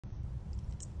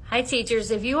Hi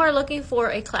teachers, if you are looking for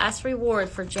a class reward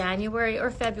for January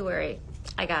or February,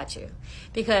 I got you.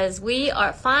 Because we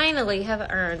are finally have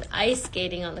earned ice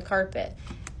skating on the carpet.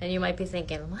 And you might be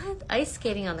thinking, what? Ice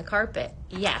skating on the carpet?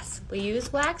 Yes, we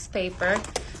use wax paper,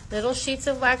 little sheets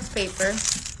of wax paper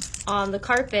on the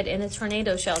carpet in a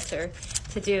tornado shelter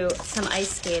to do some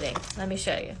ice skating. Let me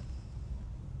show you.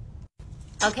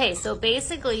 Okay, so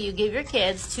basically you give your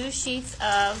kids 2 sheets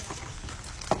of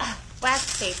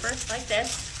wax paper like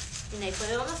this, and they put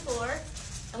it on the floor,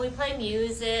 and we play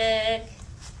music.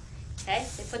 Okay,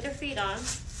 they put their feet on,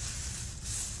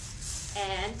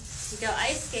 and you go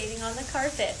ice skating on the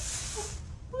carpet.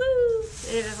 Woo!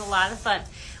 It is a lot of fun.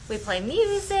 We play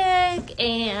music,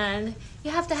 and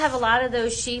you have to have a lot of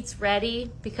those sheets ready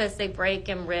because they break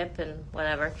and rip and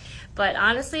whatever. But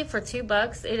honestly, for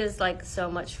 $2, it is like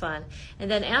so much fun. And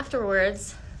then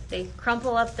afterwards, they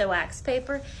crumple up the wax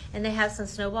paper, and they have some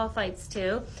snowball fights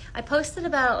too. I posted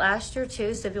about it last year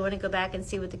too, so if you want to go back and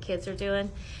see what the kids are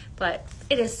doing. But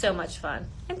it is so much fun.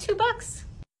 And $2.